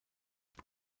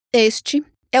Este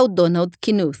é o Donald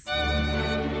Knuth.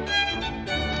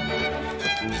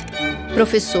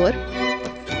 Professor,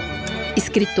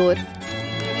 escritor,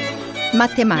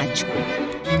 matemático,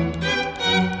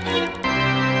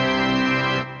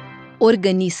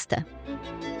 organista.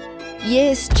 E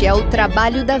este é o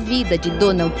trabalho da vida de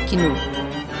Donald Knuth,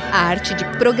 a arte de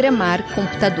programar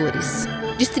computadores,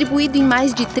 distribuído em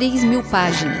mais de 3.000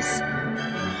 páginas.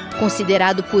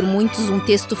 Considerado por muitos um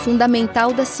texto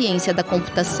fundamental da ciência da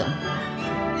computação.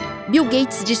 Bill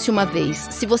Gates disse uma vez: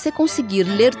 se você conseguir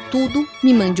ler tudo,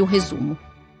 me mande um resumo.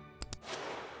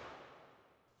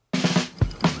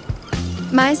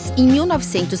 Mas, em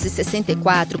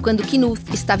 1964, quando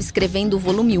Knuth estava escrevendo o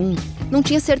volume 1, não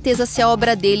tinha certeza se a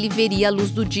obra dele veria a luz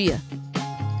do dia.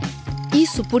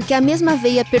 Isso porque a mesma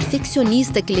veia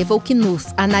perfeccionista que levou Knuth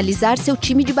a analisar seu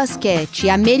time de basquete e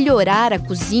a melhorar a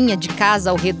cozinha de casa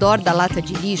ao redor da lata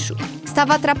de lixo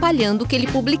estava atrapalhando que ele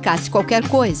publicasse qualquer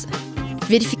coisa.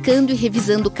 Verificando e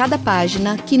revisando cada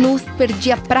página, Knuth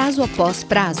perdia prazo após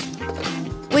prazo.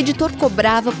 O editor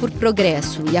cobrava por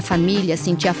progresso e a família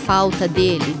sentia falta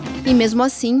dele, e mesmo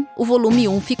assim, o volume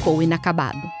 1 ficou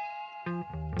inacabado.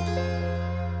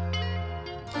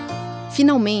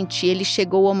 Finalmente, ele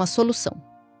chegou a uma solução.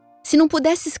 Se não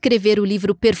pudesse escrever o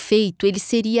livro perfeito, ele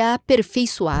seria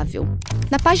aperfeiçoável.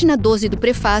 Na página 12 do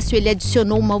prefácio, ele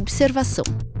adicionou uma observação.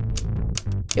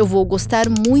 Eu vou gostar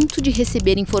muito de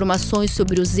receber informações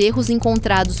sobre os erros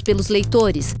encontrados pelos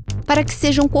leitores, para que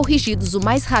sejam corrigidos o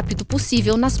mais rápido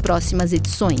possível nas próximas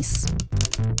edições.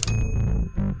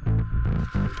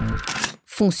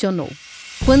 Funcionou.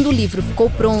 Quando o livro ficou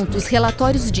pronto, os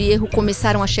relatórios de erro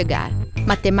começaram a chegar.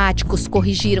 Matemáticos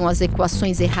corrigiram as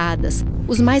equações erradas.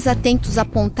 Os mais atentos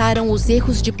apontaram os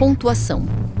erros de pontuação.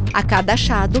 A cada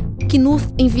achado,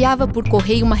 Knuth enviava por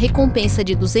correio uma recompensa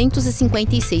de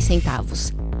 256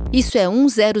 centavos. Isso é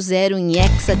 100 em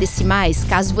hexadecimais,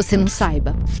 caso você não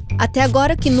saiba. Até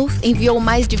agora, Knuth enviou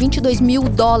mais de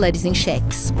 $22.000 em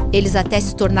cheques. Eles até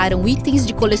se tornaram itens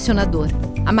de colecionador.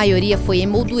 A maioria foi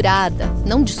emoldurada,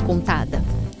 não descontada.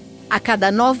 A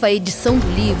cada nova edição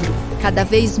do livro, cada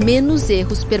vez menos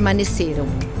erros permaneceram.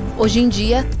 Hoje em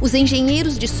dia, os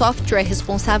engenheiros de software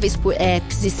responsáveis por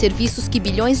apps e serviços que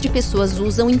bilhões de pessoas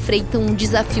usam enfrentam um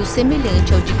desafio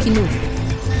semelhante ao de Knuth.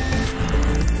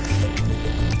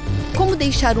 Como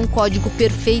deixar um código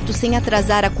perfeito sem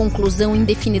atrasar a conclusão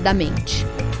indefinidamente?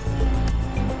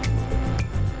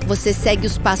 Você segue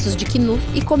os passos de Knuth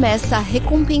e começa a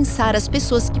recompensar as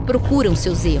pessoas que procuram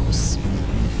seus erros.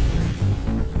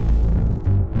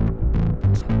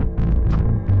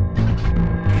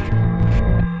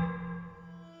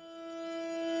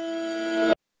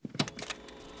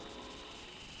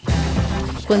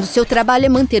 Quando seu trabalho é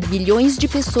manter bilhões de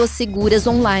pessoas seguras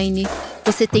online,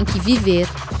 você tem que viver,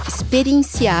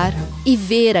 experienciar e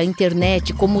ver a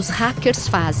internet como os hackers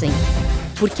fazem.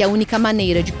 Porque a única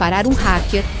maneira de parar um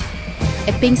hacker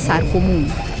é pensar como um.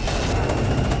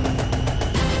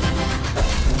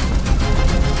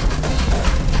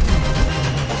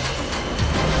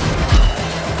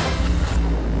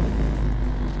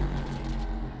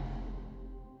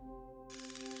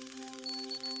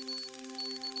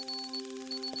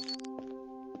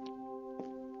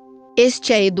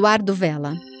 Este é Eduardo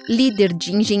Vela, líder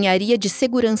de engenharia de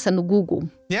segurança no Google.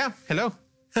 Yeah, hello.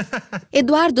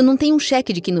 Eduardo não tem um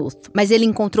cheque de Knuth, mas ele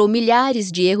encontrou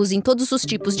milhares de erros em todos os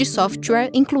tipos de software,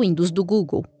 incluindo os do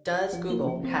Google. Does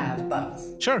Google have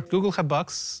bugs? Sure, Google has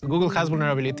bugs. Google has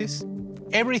vulnerabilities.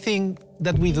 Everything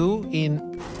that we do in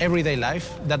everyday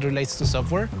life that relates to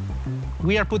software,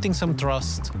 we are putting some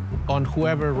trust on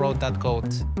whoever wrote that code.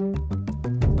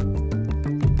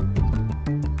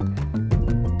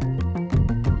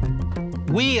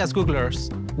 We, as Googlers,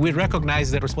 we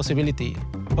recognize the responsibility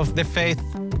of the faith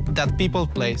that people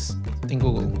place in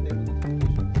Google.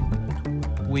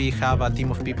 We have a team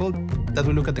of people that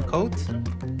will look at the code,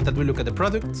 that will look at the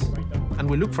product, and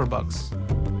we look for bugs.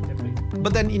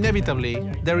 But then inevitably,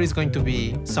 there is going to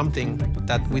be something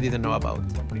that we didn't know about.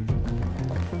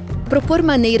 Propor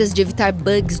maneiras de evitar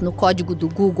bugs no código do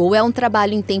Google é um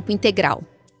trabalho em tempo integral.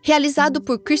 Realizado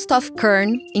por Christoph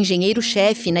Kern,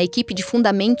 engenheiro-chefe na equipe de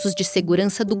fundamentos de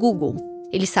segurança do Google.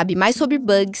 Ele sabe mais sobre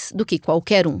bugs do que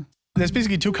qualquer um. There's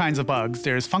basically two kinds of bugs.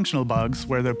 There's functional bugs,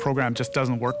 where the program just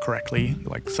doesn't work correctly,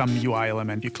 like some UI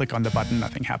element, you click on the button,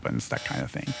 nothing happens, that kind of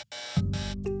thing.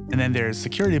 And then there's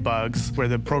security bugs, where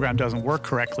the program doesn't work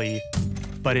correctly,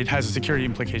 but it has a security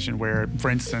implication where,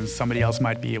 for instance, somebody else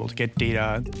might be able to get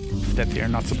data that they're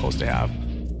not supposed to have.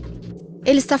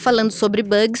 Ele está falando sobre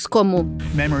bugs como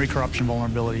memory corruption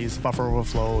vulnerabilities, buffer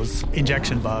overflows,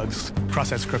 injection bugs,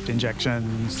 process script injection,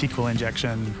 SQL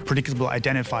injection, predictable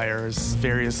identifiers,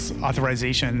 various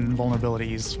authorization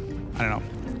vulnerabilities. I don't know.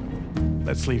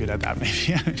 Let's leave it at that,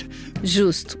 maybe.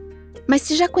 Justo. Mas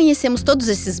se já conhecemos todos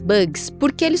esses bugs,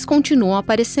 por que eles continuam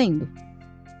aparecendo?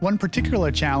 One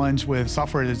particular challenge with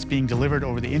software that's being delivered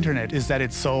over the internet is that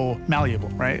it's so malleable,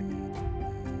 right?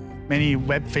 Many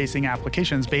web-facing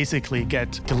applications basically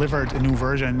get delivered a new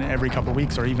version every couple of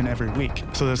weeks or even every week.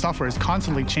 So the software is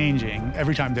constantly changing.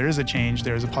 Every time there is a change,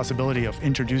 there is a possibility of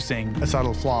introducing a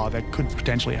subtle flaw that could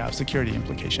potentially have security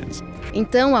implications.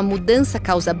 Então, a mudança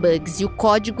causa bugs e o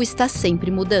código está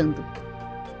sempre mudando.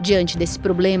 Diante desse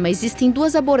problema, existem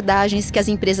duas abordagens que as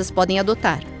empresas podem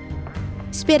adotar.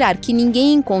 Esperar que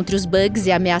ninguém encontre os bugs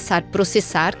e ameaçar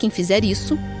processar quem fizer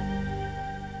isso,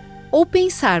 ou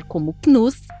pensar como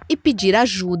Knuth e pedir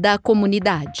ajuda à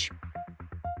comunidade.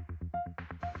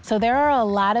 So there are a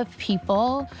lot of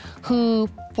people who,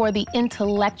 for the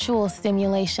intellectual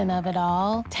stimulation of it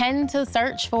all, tend to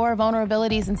search for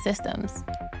vulnerabilities in systems.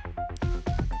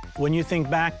 When you think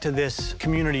back to this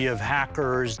community of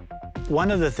hackers,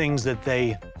 one of the things that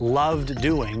they loved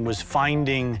doing was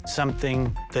finding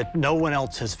something that no one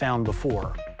else has found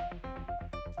before.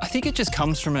 I think it just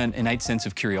comes from an innate sense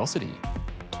of curiosity,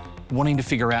 wanting to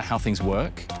figure out how things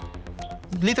work.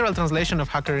 Literal translation of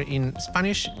hacker in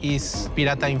Spanish is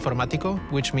pirata informático,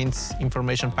 which means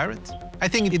information pirate. I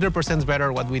think it represents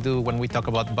better what we do when we talk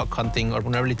about bug hunting or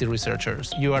vulnerability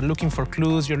researchers. You are looking for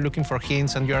clues, you're looking for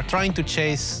hints, and you're trying to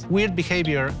chase weird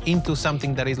behavior into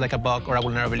something that is like a bug or a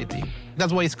vulnerability.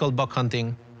 That's why it's called bug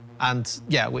hunting. And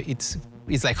yeah, it's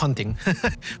like hunting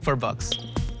for bugs.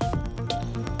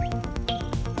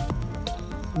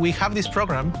 We have this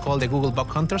program called the Google Bug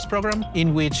Hunters program,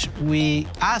 in which we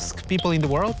ask people in the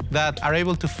world that are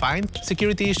able to find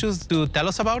security issues to tell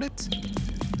us about it.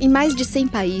 Em mais de 100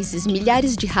 países,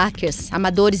 milhares de hackers,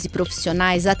 amadores e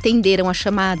profissionais atenderam a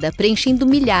chamada, preenchendo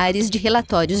milhares de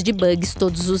relatórios de bugs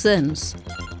todos os anos.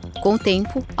 Com o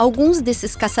tempo, alguns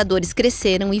desses caçadores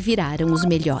cresceram e viraram os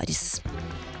melhores.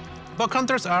 Bug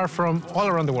hunters are from all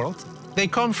around the world. They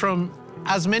come from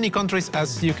as many countries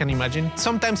as you can imagine.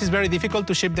 Sometimes it's very difficult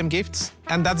to ship them gifts,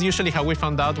 and that's usually how we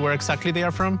found out where exactly they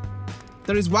are from.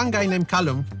 There is one guy named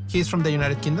Callum. He's from the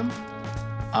United Kingdom.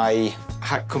 I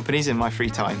hack companies in my free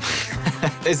time.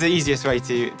 It's the easiest way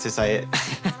to say it.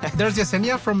 There's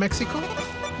Yesenia from Mexico.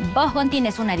 Bug hunting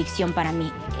es una adicción para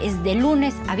mí. Es de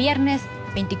lunes a viernes,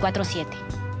 24/7.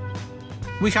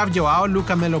 We have Joao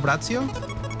Luca Melo Brazio.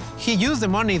 He used the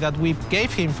money that we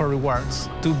gave him for rewards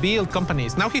to build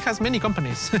companies. Now he has many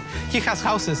companies. He has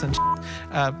houses and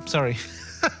sorry.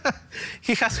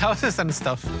 He has houses and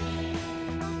stuff.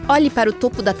 Olhe para o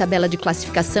topo da tabela de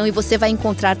classificação e você vai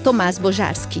encontrar Tomás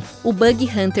Bojarski, o bug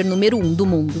hunter número 1 do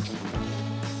mundo.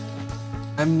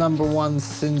 I'm number 1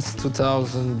 since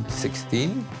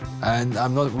 2016, and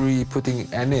I'm not really putting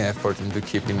any effort into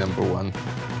keeping number 1.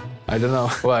 I don't know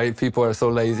why people are so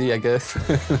lazy, I guess.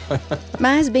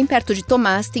 Mas bem perto de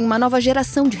Tomás tem uma nova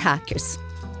geração de hackers.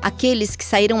 Aqueles que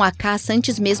saíram à caça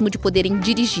antes mesmo de poderem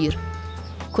dirigir.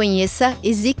 Conheça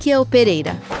Ezequiel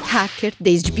Pereira, hacker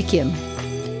desde pequeno.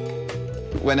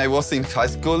 When I was in high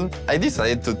school, I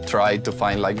decided to try to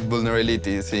find like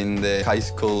vulnerabilities in the high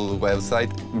school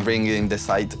website, bringing the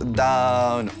site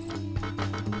down,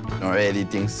 or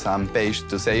editing some page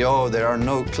to say, oh, there are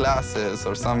no classes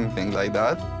or something like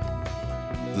that.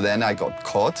 Then I got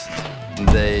caught.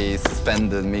 They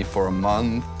suspended me for a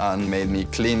month and made me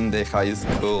clean the high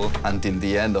school until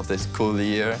the end of the school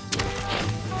year.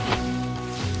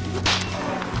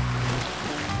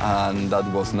 And that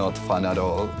was not fun at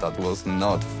all. That was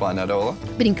not fun at all.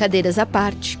 Brincadeiras à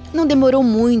parte, não demorou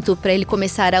muito para ele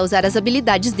começar a usar as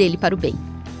habilidades dele para o bem.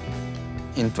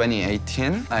 In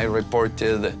 2018, I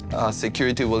reported a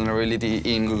security vulnerability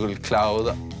in Google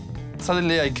Cloud.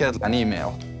 Suddenly I get an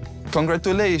email.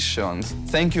 Congratulations,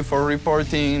 thank you for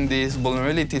reporting this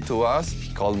vulnerability to us.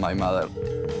 Called my mother.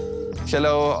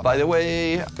 Hello, by the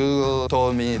way, Google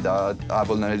told me that a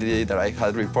vulnerability that I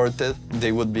had reported,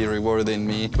 they would be rewarding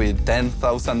me with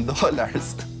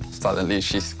 $10,000. Suddenly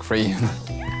she screamed,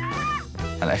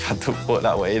 and I had to put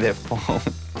away the phone.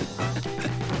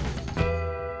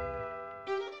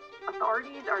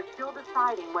 Authorities are still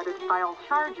deciding whether to file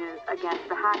charges against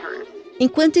the hackers.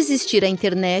 Enquanto existir a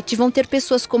internet, vão ter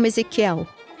pessoas como Ezequiel,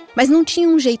 mas não tinha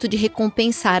um jeito de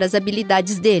recompensar as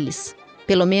habilidades deles,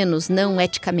 pelo menos não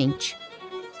eticamente.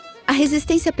 A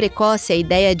resistência precoce à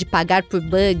ideia de pagar por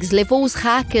bugs levou os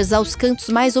hackers aos cantos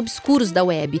mais obscuros da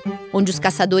web, onde os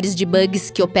caçadores de bugs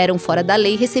que operam fora da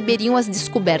lei receberiam as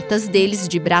descobertas deles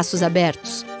de braços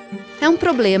abertos. É um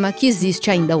problema que existe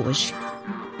ainda hoje.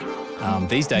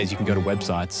 These days, you can go to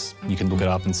websites, you can look it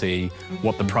up and see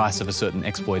what the price of a certain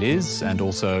exploit is, and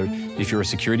also, if you're a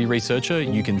security researcher,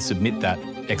 you can submit that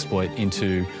exploit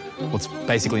into what's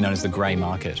basically known as the grey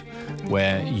market,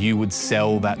 where you would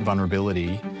sell that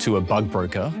vulnerability to a bug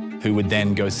broker who would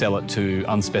then go sell it to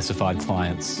unspecified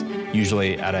clients,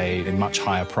 usually at a much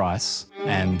higher price.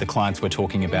 And the clients we're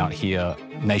talking about here,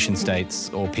 nation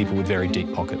states or people with very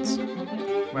deep pockets.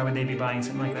 Why would they be buying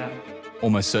something like that?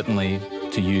 Almost certainly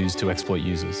to use to exploit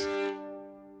users.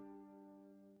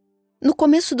 No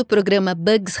começo do programa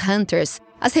Bugs Hunters,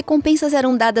 as recompensas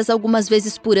eram dadas algumas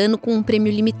vezes por ano com um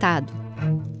prêmio limitado.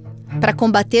 Para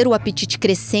combater o apetite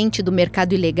crescente do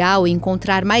mercado ilegal e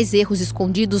encontrar mais erros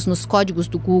escondidos nos códigos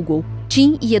do Google,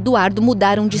 Tim e Eduardo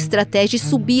mudaram de estratégia e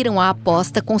subiram a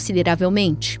aposta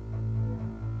consideravelmente.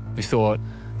 We thought,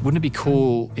 wouldn't it be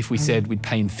cool if we said we'd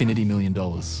pay infinity $1 million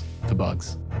for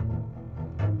bugs?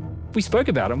 We spoke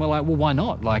about it and we're like, well, why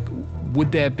not? Like,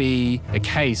 would there be a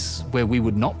case where we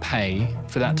would not pay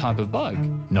for that type of bug?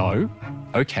 No.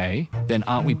 Okay, then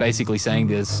aren't we basically saying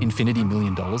there's infinity $1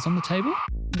 million on the table?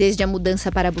 Desde a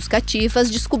mudança para a busca ativa, as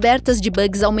descobertas de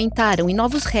bugs aumentaram e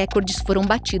novos recordes foram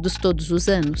batidos todos os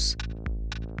anos.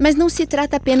 Mas não se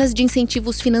trata apenas de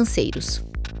incentivos financeiros.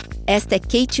 Esta é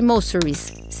Kate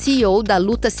Mosseris, CEO da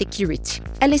Luta Security.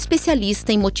 Ela é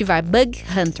especialista em motivar bug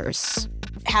hunters.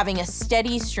 Having a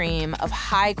steady stream of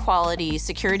high-quality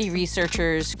security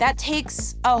researchers, that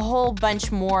takes a whole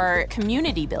bunch more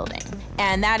community building.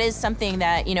 And that is something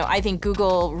that, I think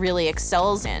Google really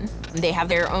excels in. They have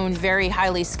their own very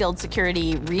highly skilled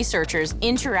security researchers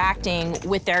interacting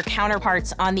with their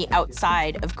counterparts on the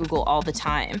outside of Google all the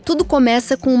time. Tudo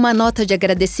começa com uma nota de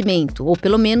agradecimento, ou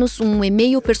pelo menos um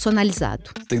e-mail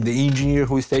personalizado. The engineer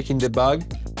who is taking the bug,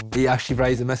 he actually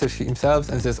writes a message himself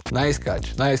and says, nice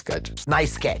catch, nice catch.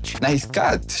 Nice catch. Nice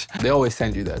catch. They always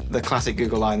send you that. The classic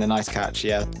Google line, the nice catch,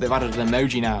 yeah. They've added an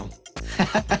emoji now.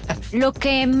 Lo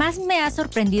que más me ha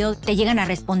sorprendido, te llegan a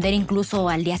responder incluso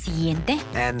al día siguiente.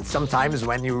 And sometimes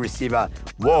when you receive a,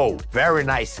 whoa, very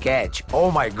nice catch.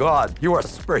 Oh my God, you are a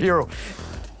superhero.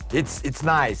 It's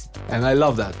nice. And I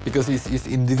love that because it's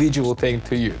individual thing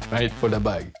to you, right, for the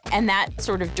bug. And that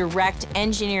sort of direct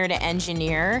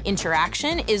engineer-to-engineer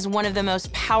interaction is one of the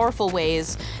most powerful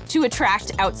ways to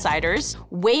attract outsiders,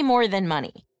 way more than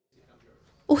money.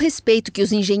 O respeito que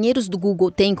os engenheiros do Google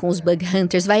têm com os bug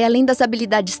hunters vai além das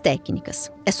habilidades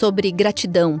técnicas. É sobre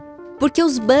gratidão, porque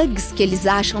os bugs que eles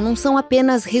acham não são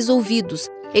apenas resolvidos,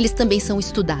 eles também são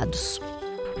estudados.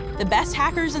 The best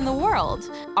hackers in the world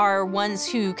are ones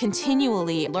who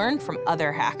continually learn from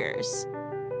other hackers.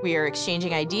 We are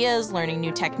exchanging ideas, learning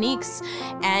new techniques,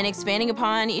 and expanding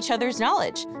upon each other's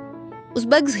knowledge. Os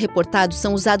bugs reportados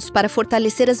são usados para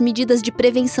fortalecer as medidas de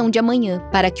prevenção de amanhã,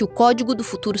 para que o código do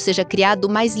futuro seja criado o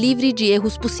mais livre de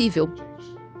erros possível.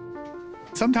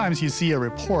 Sometimes you see a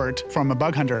report from a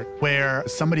bug hunter where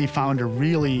somebody found a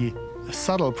really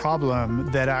subtle problem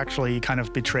that actually kind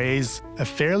of betrays a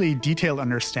fairly detailed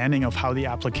understanding of how the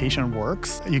application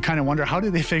works. You kind of wonder, how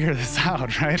did they figure this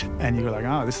out, right? And you're like,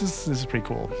 oh, this is pretty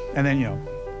cool. And then,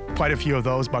 quite a few of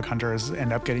those bug hunters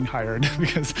end up getting hired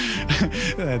because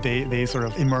they sort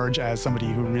of emerge as somebody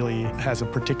who really has a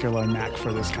particular knack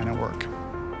for this kind of work.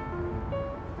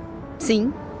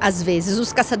 Sim, às vezes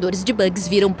os caçadores de bugs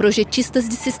viram projetistas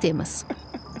de sistemas.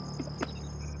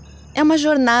 É uma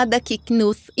jornada que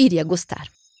Knuth iria gostar.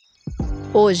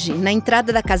 Hoje, na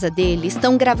entrada da casa dele,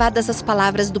 estão gravadas as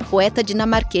palavras do poeta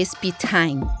dinamarquês Piet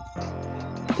Hein.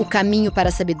 O caminho para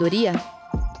a sabedoria?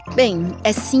 Bem,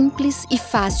 é simples e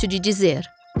fácil de dizer.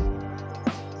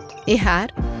 Errar,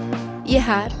 e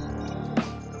errar,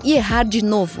 e errar de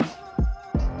novo.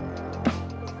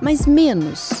 Mas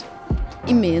menos,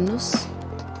 e menos,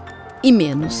 e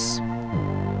menos.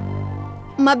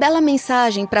 Uma bela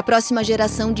mensagem para a próxima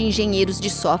geração de engenheiros de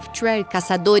software,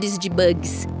 caçadores de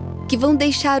bugs, que vão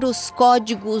deixar os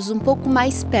códigos um pouco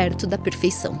mais perto da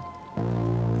perfeição.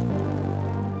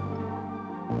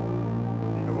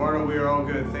 Eduardo, we are all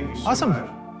good. Thank you so Awesome. much.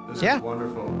 This is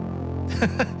wonderful.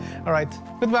 All right.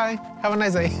 Goodbye. Have a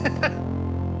nice day.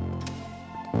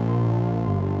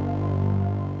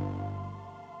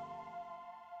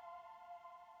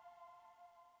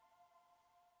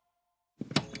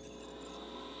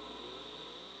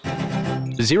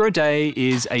 Zero day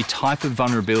is a type of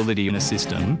vulnerability in a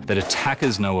system that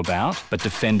attackers know about, but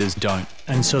defenders don't.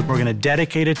 And so we're going to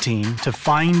dedicate a team to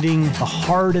finding the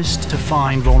hardest to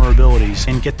find vulnerabilities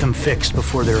and get them fixed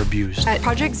before they're abused. At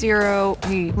Project Zero,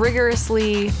 we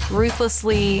rigorously,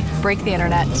 ruthlessly break the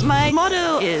internet. My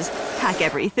motto is hack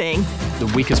everything.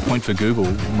 The weakest point for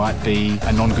Google might be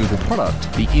a non-Google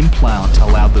product. The implant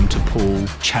allowed them to pull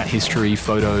chat history,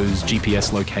 photos,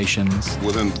 GPS locations.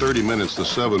 Within 30 minutes, the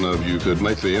 7 of you could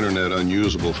make the internet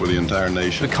unusable for the entire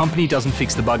nation. The company doesn't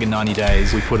fix the bug in 90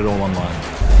 days. We put it all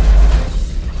online.